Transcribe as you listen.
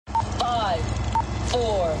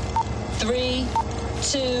4, 3,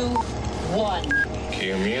 2, 1.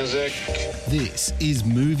 Cue music. This is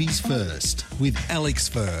Movies First with Alex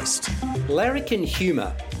First. Larrikin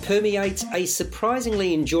humour permeates a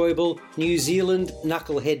surprisingly enjoyable New Zealand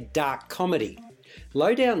knucklehead dark comedy.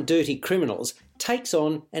 Low-down Dirty Criminals takes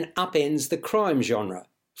on and upends the crime genre.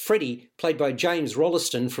 Freddy, played by James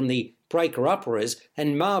Rolleston from the Breaker Upperers,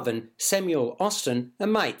 and Marvin, Samuel Austin, are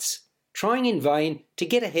mates, trying in vain to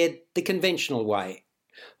get ahead the conventional way.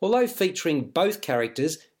 Although featuring both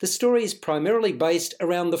characters, the story is primarily based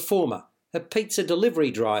around the former, a pizza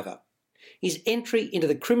delivery driver. His entry into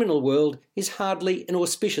the criminal world is hardly an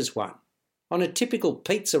auspicious one. On a typical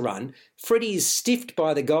pizza run, Freddy is stiffed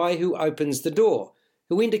by the guy who opens the door,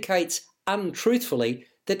 who indicates untruthfully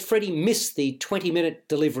that Freddy missed the 20-minute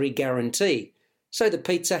delivery guarantee, so the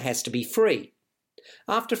pizza has to be free.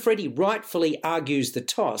 After Freddy rightfully argues the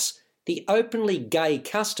toss, the openly gay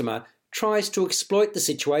customer tries to exploit the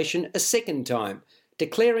situation a second time,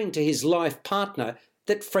 declaring to his life partner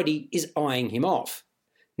that Freddy is eyeing him off.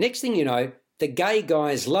 Next thing you know, the gay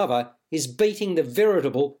guy's lover is beating the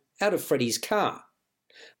veritable out of Freddy's car.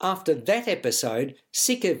 After that episode,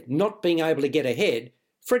 sick of not being able to get ahead,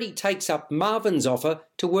 Freddy takes up Marvin's offer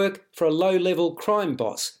to work for a low-level crime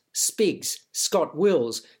boss, Spigs, Scott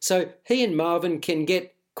Wills, so he and Marvin can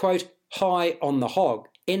get, quote, high on the hog,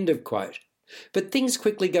 end of quote. But things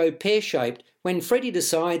quickly go pear-shaped when Freddy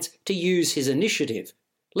decides to use his initiative.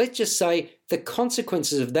 Let's just say the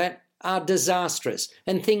consequences of that are disastrous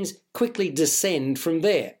and things quickly descend from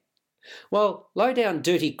there. While Low-Down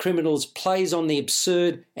Dirty Criminals plays on the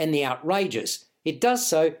absurd and the outrageous, it does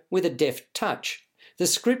so with a deft touch. The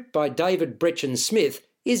script by David Brechin Smith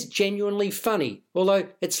is genuinely funny, although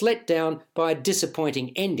it's let down by a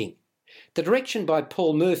disappointing ending. The direction by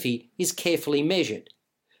Paul Murphy is carefully measured.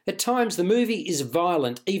 At times the movie is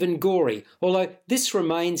violent, even gory, although this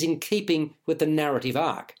remains in keeping with the narrative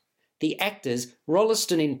arc. The actors,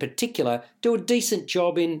 Rolleston in particular, do a decent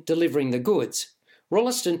job in delivering the goods.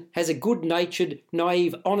 Rolleston has a good-natured,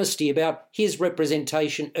 naive honesty about his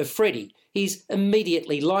representation of Freddy. He's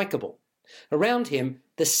immediately likeable. Around him,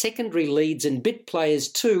 the secondary leads and bit players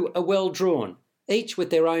too are well drawn, each with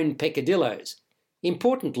their own peccadilloes.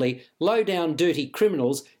 Importantly, Low-Down Dirty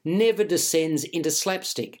Criminals never descends into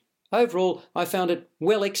slapstick. Overall, I found it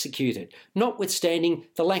well executed, notwithstanding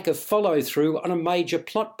the lack of follow-through on a major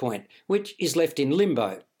plot point, which is left in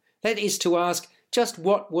limbo. That is to ask just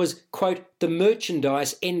what was, quote, the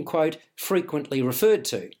merchandise, end quote, frequently referred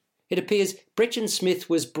to. It appears Brechin Smith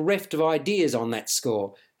was bereft of ideas on that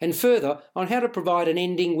score, and further on how to provide an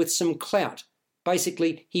ending with some clout.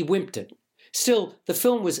 Basically, he wimped it. Still, the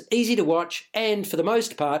film was easy to watch and, for the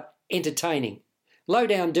most part, entertaining.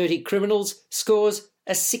 Low-Down Dirty Criminals scores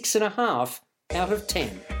a 6.5 out of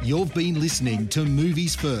 10. You've been listening to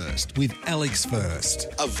Movies First with Alex First.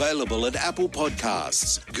 Available at Apple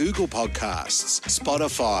Podcasts, Google Podcasts,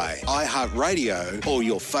 Spotify, iHeartRadio, or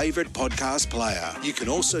your favourite podcast player. You can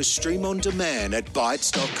also stream on demand at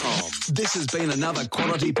Bytes.com. This has been another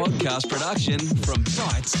quality podcast production from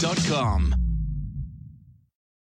Bytes.com.